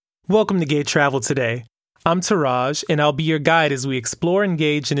Welcome to Gay Travel Today. I'm Taraj, and I'll be your guide as we explore,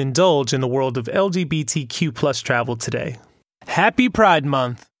 engage, and indulge in the world of LGBTQ plus travel today. Happy Pride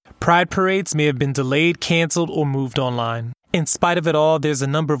Month! Pride parades may have been delayed, canceled, or moved online. In spite of it all, there's a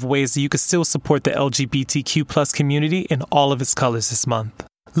number of ways that you can still support the LGBTQ plus community in all of its colors this month.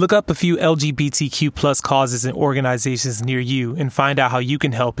 Look up a few LGBTQ plus causes and organizations near you and find out how you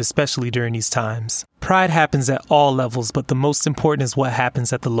can help, especially during these times. Pride happens at all levels, but the most important is what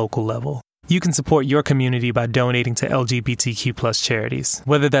happens at the local level. You can support your community by donating to LGBTQ plus charities,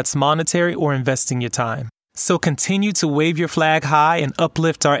 whether that's monetary or investing your time. So continue to wave your flag high and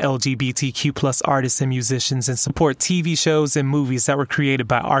uplift our LGBTQ plus artists and musicians and support TV shows and movies that were created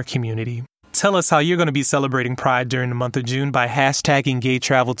by our community. Tell us how you're going to be celebrating Pride during the month of June by hashtagging Gay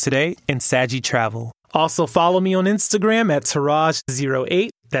Travel Today and Saggy Travel. Also follow me on Instagram at Taraj08,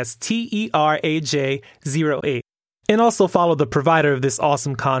 that's TERAJ08. And also follow the provider of this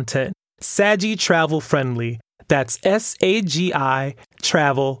awesome content, Saggy Travel Friendly, that's SAGI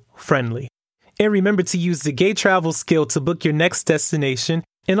Travel Friendly. And remember to use the Gay Travel skill to book your next destination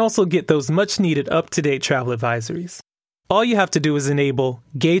and also get those much needed up-to-date travel advisories. All you have to do is enable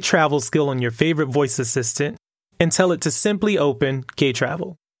Gay Travel skill on your favorite voice assistant and tell it to simply open Gay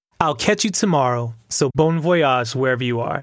Travel. I'll catch you tomorrow, so bon voyage wherever you are.